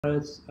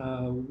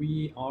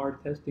We are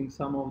testing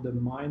some of the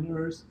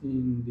miners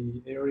in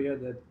the area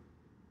that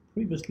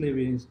previously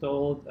we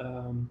installed.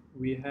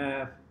 We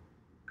have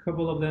a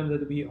couple of them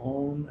that we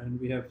own,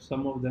 and we have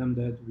some of them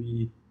that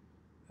we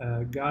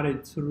got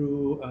it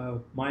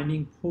through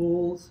mining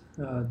pools.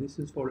 This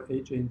is for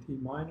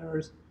HNT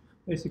miners.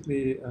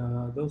 Basically,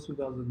 those who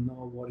doesn't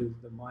know what is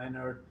the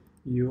miner,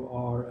 you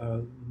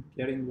are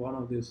getting one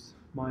of these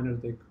miners.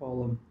 They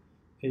call them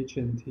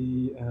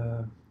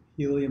HNT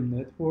Helium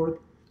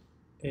network,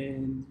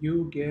 and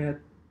you get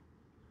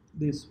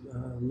this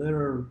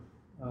little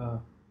uh,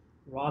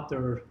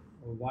 router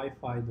or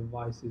Wi-Fi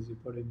devices you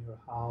put in your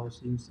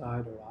house,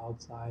 inside or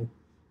outside,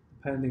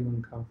 depending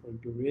on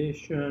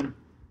configuration.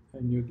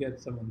 And you get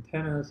some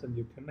antennas and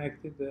you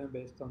connected them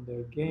based on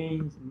their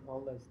gains and all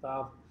that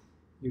stuff.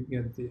 You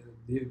get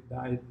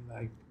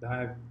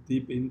dive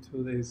deep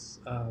into this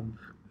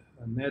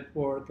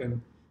network, and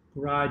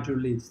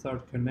gradually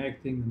start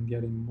connecting and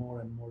getting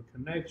more and more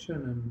connection,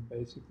 and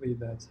basically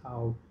that's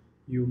how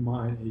you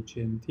mine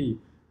HNT.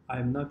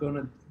 I'm not going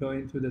to go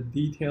into the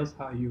details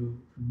how you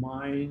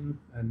mine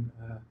and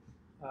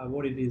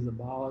what it is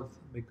about,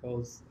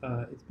 because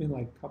it's been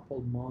like a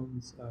couple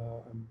months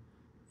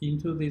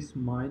into this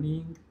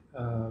mining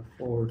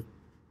for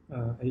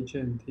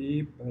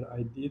HNT, but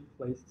I did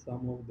place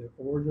some of the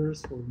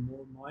orders for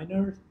more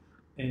miners,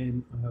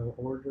 and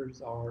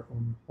orders are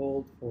on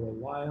hold for a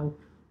while,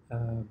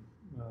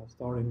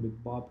 starting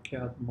with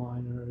Bobcat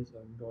miners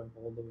and going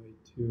all the way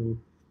to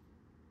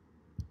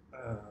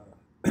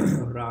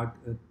RAG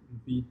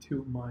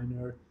V2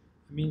 miner.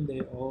 I mean, they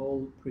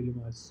all pretty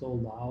much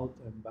sold out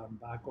and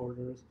back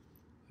orders.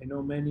 I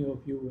know many of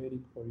you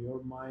waiting for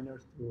your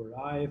miners to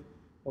arrive.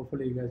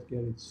 Hopefully you guys get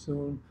it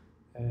soon,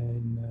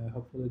 and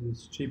hopefully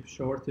this chip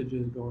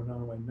shortages going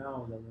on right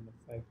now doesn't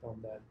affect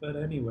on that. But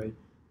anyway,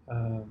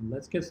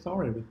 let's get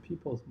started with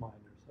people's miners.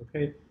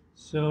 Okay,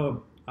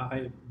 so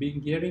I've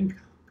been getting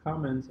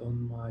comments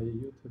on my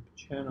YouTube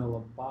channel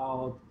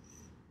about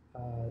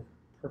uh,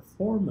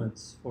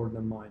 performance for the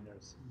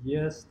miners.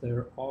 Yes,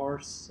 there are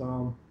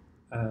some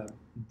uh,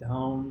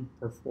 down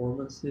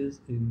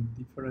performances in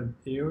different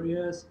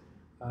areas.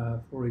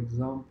 For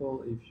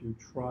example, if you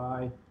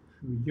try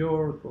New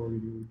York, or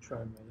you try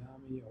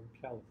Miami or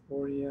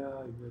California,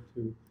 you go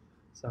to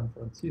San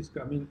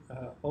Francisco. I mean,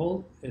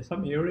 all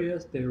some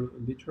areas they're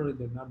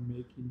not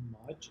making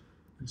much.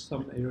 In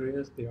some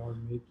areas they are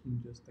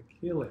making just a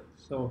killing.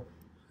 So,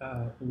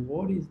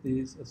 what is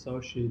this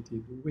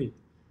associated with?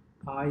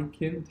 I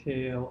can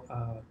tell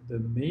the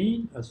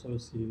main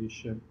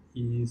association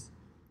is,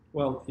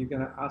 well, you're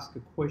gonna ask a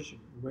question,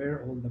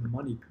 where all the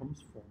money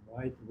comes from,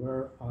 right?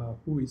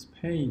 Who is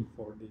paying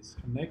for these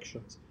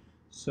connections?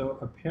 So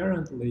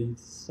apparently,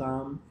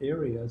 some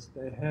areas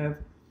they have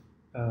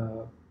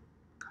uh,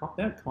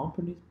 their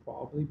companies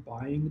probably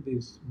buying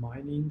this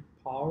mining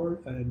power,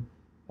 and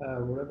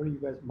whatever you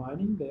guys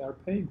mining, they are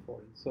paying for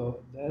it. So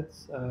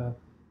that's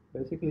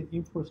basically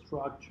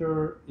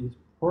infrastructure is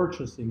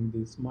purchasing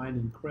these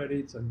mining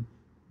credits, and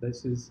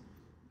this is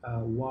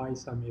why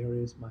some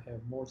areas might have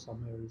more,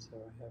 some areas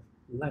might have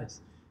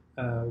less.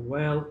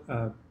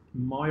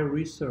 My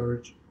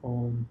research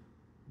on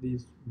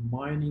these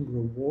mining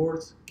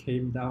rewards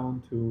came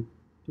down to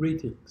three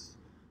things.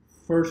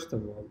 First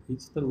of all,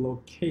 it's the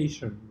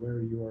location where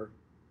you are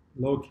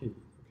located.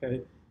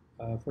 Okay,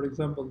 for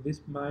example,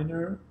 this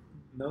miner.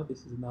 No,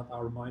 this is not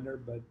our miner,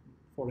 but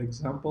for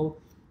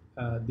example,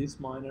 this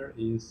miner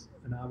is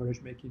an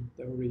average making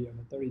 30 on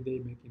a 30-day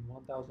making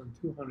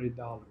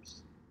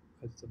 $1,200.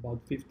 It's about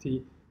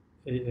 50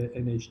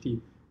 NHT.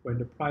 When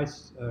the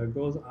price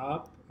goes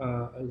up,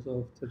 as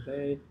of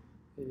today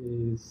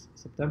is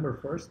September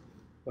 1st.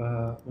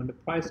 When the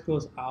price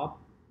goes up,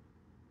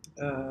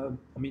 I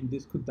mean,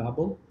 this could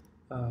double.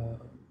 Uh,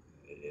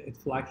 it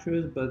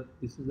fluctuates, but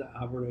this is the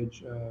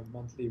average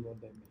monthly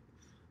what they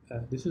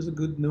make. This is a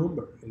good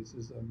number. This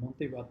is a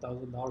monthly about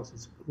 $1,000.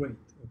 It's great.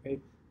 Okay,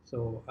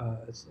 so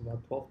it's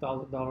about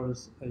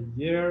 $12,000 a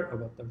year,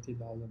 about $13,000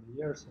 a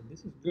year. So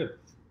this is good.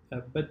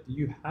 But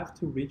you have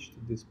to reach to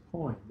this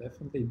point.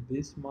 Definitely,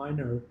 this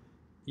miner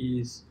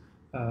is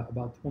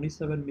about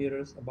 27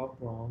 meters above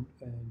ground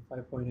and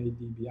 5.8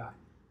 dBi.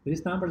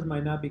 These numbers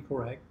might not be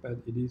correct, but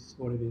it is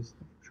what it is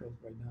shows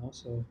right now.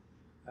 So,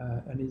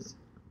 and it's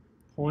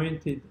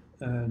pointed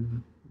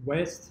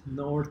west,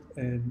 north,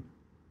 and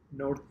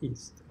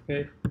northeast.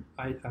 Okay,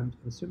 I'm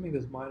assuming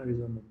this miner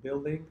is on the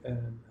building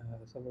and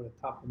somewhere at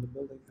the top of the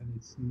building, and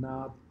it's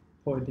not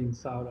pointing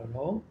south at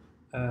all.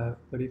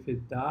 But if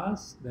it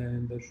does,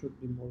 then there should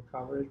be more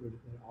coverage, but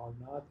there are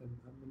not. And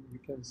I mean, you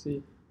can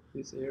see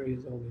this area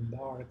is all in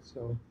dark,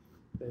 so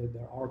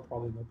there are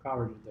probably no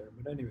coverage there.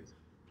 But anyways,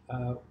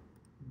 uh,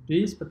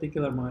 this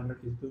particular miner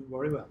is doing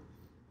very well.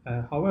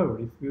 However,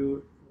 if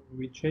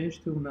we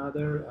change to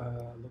another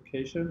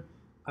location,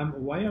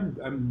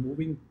 I'm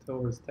moving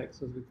towards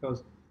Texas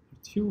because there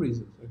are two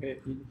reasons. Okay,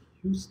 in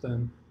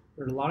Houston,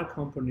 there are a lot of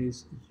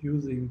companies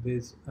using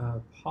these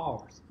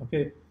powers.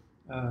 Okay,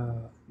 uh,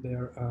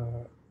 there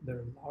are a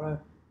lot of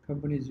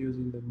companies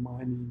using the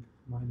mining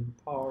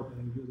power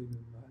and using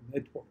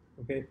network.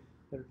 Okay,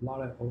 there's a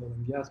lot of oil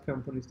and gas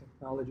companies,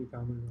 technology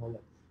companies, and all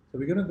that. So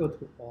we're gonna go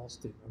to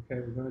Austin. Okay,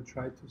 we're gonna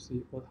try to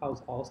see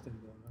how's Austin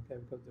doing.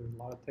 Okay, because there's a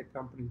lot of tech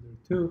companies there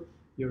too.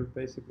 You're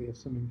basically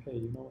assuming, hey,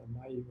 am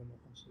I even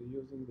also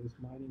using this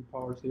mining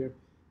powers here?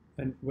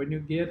 And when you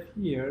get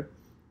here,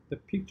 the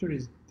picture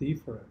is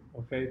different.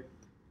 Okay,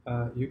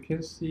 you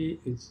can see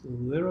it's a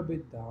little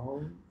bit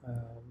down. I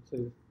would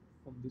say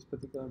on this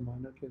particular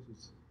miner case,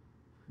 it's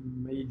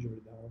major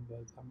down,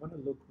 but I'm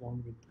gonna look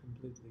one with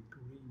completely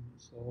green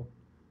so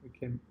we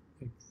can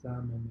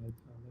examine it.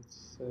 Let's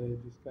say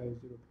this guy is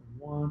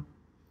 0.1,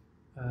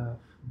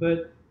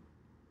 but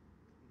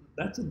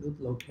that's a good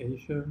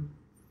location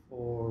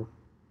for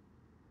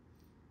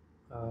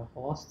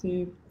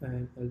Austin,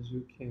 and as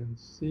you can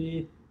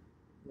see,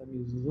 let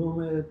me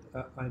zoom it.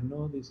 I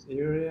know this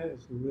area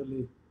is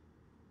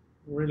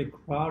really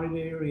crowded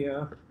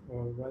area,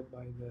 right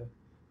by the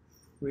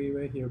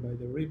freeway here by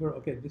the river.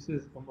 Okay, this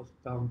is almost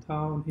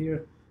downtown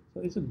here,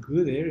 so it's a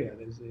good area.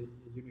 There's a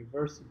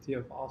University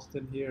of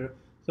Austin here,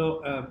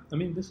 so I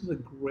mean this is a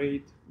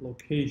great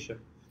location.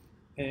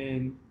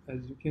 And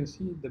as you can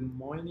see, the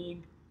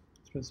mining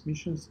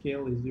transmission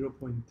scale is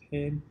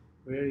 0.10,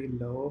 very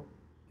low,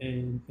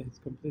 and it's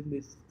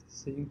completely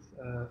synced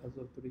as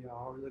of 3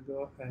 hours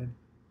ago. And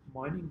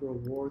mining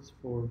rewards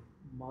for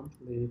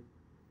monthly,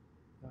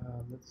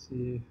 let's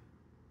see,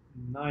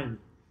 90.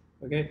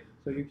 Okay,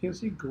 so you can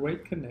see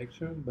great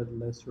connection but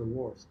less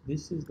rewards.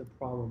 This is the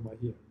problem right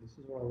here. This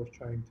is what I was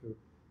trying to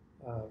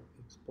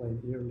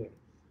explain earlier.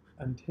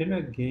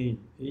 Antenna gain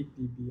 8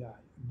 dBi,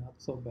 not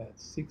so bad.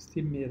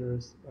 60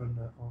 meters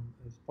on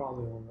is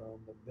probably on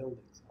the building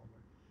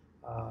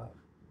somewhere.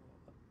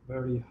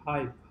 Very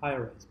high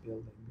rise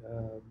building.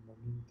 I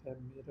mean 10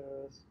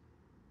 meters.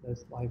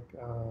 That's like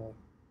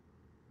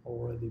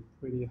already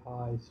pretty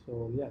high.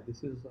 So yeah,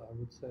 this is I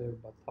would say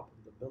about top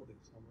of the building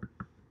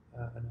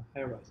somewhere and a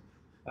high rise.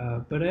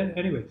 But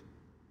anyways,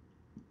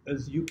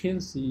 as you can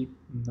see,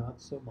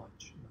 not so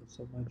much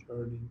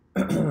earning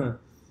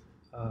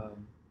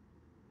um,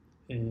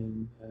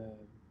 in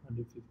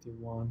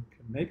 151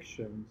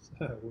 connections,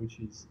 which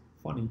is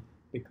funny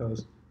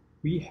because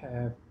we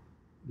have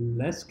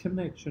less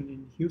connection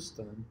in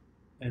Houston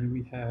and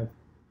we have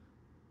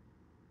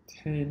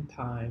 10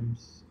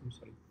 times, I'm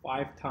sorry,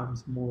 5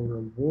 times more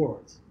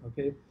rewards.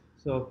 Okay,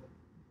 so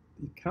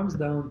it comes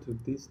down to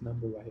this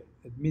number right here.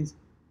 It means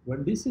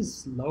when this is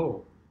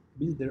slow,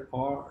 it means there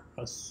are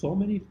so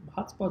many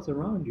hotspots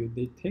around you.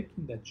 They're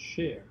taking that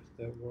shares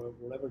that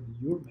whatever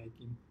you're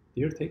making,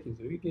 they're taking.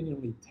 So you're getting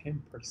only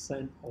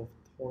 10% of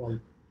total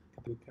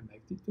you're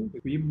connected to.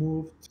 We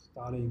moved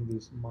studying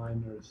these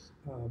miners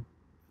for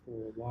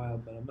a while,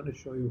 but I'm going to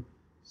show you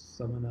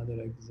some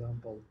another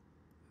example.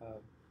 Uh,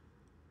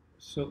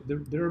 so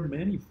there are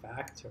many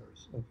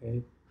factors,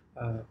 okay,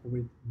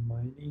 with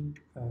mining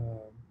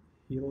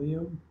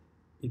helium.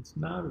 It's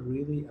not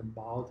really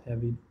about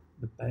having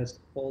the best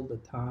all the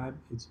time.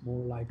 It's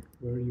more like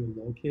where you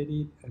locate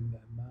it and the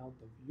amount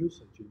of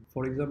usage.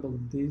 For example,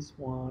 this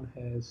one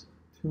has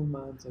 2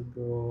 months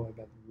ago, I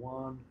got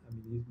one. I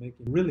mean, he's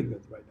making really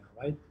good right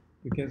now, right?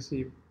 You can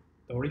see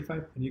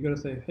 35, and you're gonna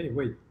say, hey,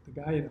 wait, the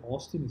guy in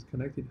Austin is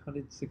connected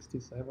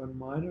 167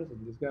 miners,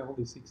 and this guy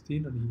only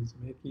 16, and he's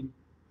making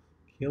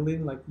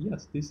killing like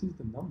yes, this is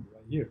the number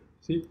right here.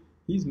 See,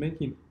 he's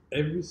making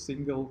every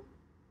single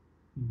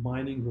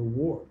mining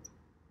reward.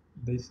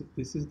 This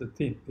is the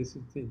thing. This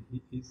is the thing.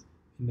 He is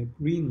in the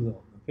green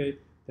zone. Okay,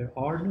 there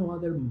are no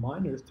other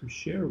miners to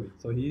share with,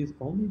 so he is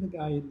only the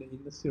guy in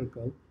the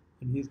circle,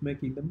 and he's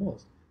making the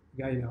most.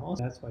 The guy in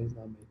Austin, that's why he's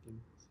not making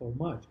so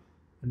much.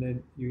 And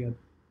then you get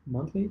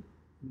monthly,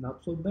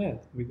 not so bad.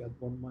 We got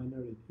one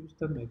miner in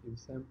Houston making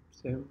same.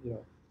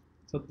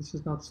 So this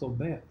is not so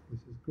bad.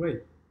 This is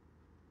great.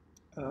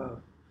 Uh,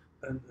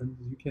 and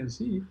you can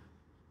see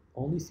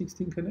only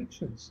 16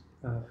 connections.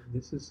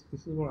 This is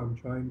what I'm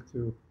trying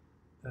to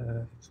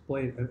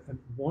explain. And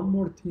one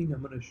more thing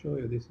I'm going to show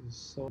you. This is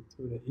so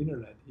through the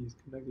internet. He's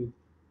connected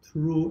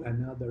through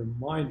another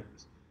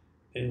miners,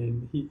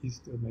 and he is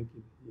still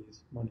making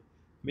his money.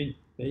 I mean,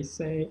 they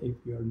say if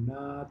you're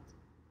not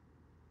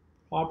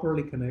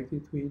properly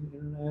connected to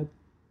internet,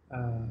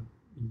 uh,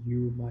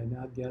 you might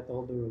not get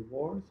all the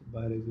rewards,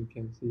 but as you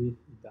can see,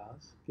 he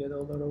does get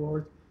all the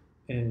rewards,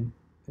 and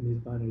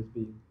his miner is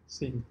being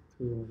synced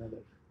to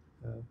another,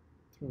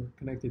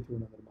 connected to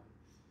another miner.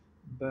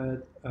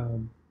 But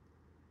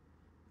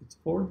it's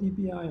 4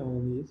 dBi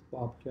only. It's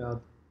Bobcat.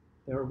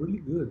 They're really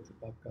good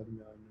Bobcat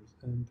miners,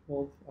 and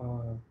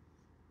 12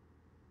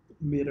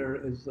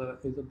 meter is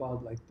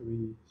about like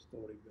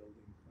 3-story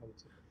building, I would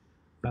say.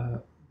 Uh,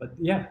 but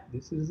yeah,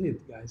 this is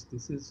it, guys.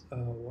 This is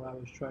what I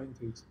was trying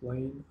to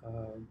explain.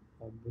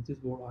 This is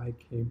what I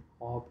came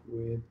up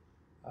with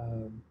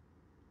um,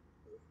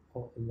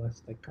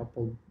 last like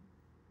couple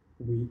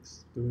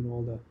weeks doing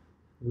all the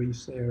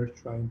research,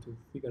 trying to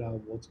figure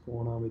out what's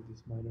going on with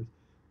these miners.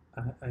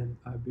 And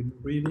I've been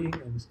reading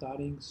and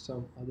studying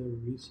some other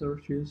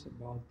researches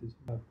about these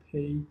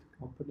paid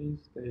companies.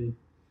 They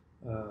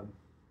uh,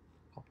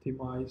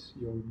 optimize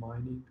your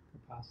mining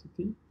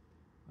capacity,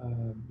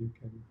 You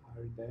can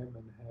hire them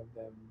and have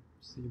them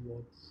see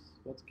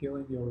what's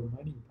killing your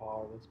mining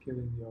power, what's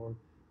killing your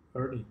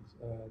earnings.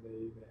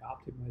 They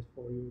optimize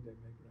for you. They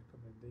make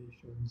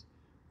recommendations.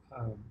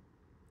 Um,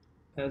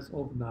 as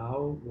of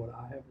now, what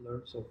I have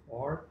learned so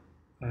far,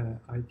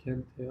 I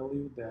can tell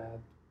you that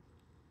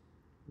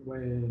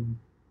when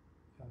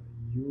uh,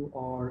 you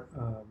are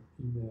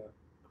in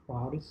a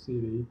crowded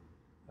city,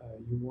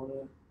 you want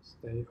to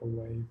stay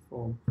away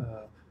from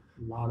a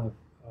lot of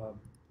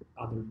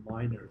other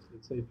miners.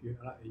 Let's say if you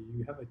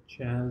have a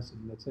chance,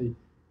 and let's say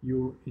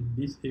you're in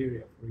this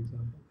area, for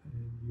example,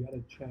 and you had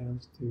a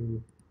chance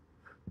to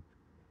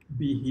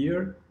be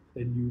here,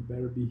 then you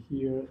better be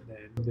here.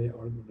 Then they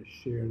are going to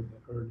share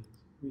the earnings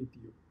with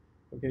you.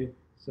 Okay,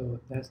 so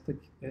that's the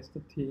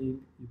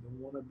thing. You don't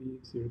want to be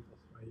in circles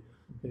right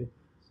here. Okay,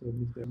 so it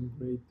means there are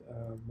great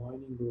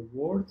mining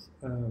rewards,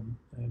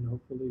 and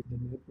hopefully the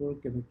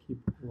network gonna keep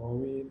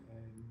growing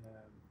and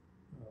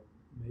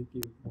make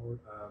it more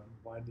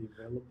widely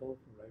available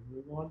for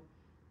everyone.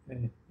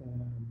 And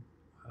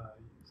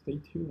stay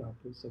tuned. I'll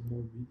put some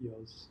more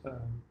videos,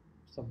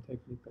 some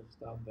technical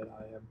stuff that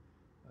I am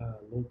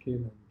looking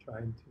and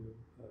trying to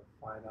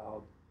find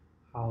out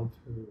how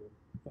to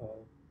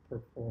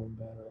perform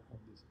better on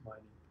these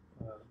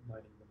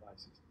mining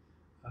devices.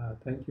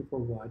 Thank you for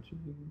watching.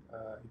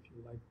 If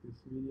you like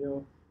this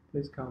video,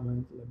 please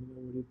comment. Let me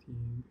know what you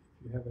think.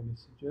 If you have any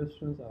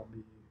suggestions, I'll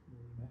be more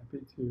than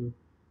happy to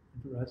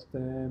address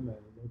them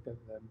and look at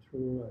them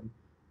through and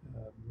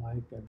like and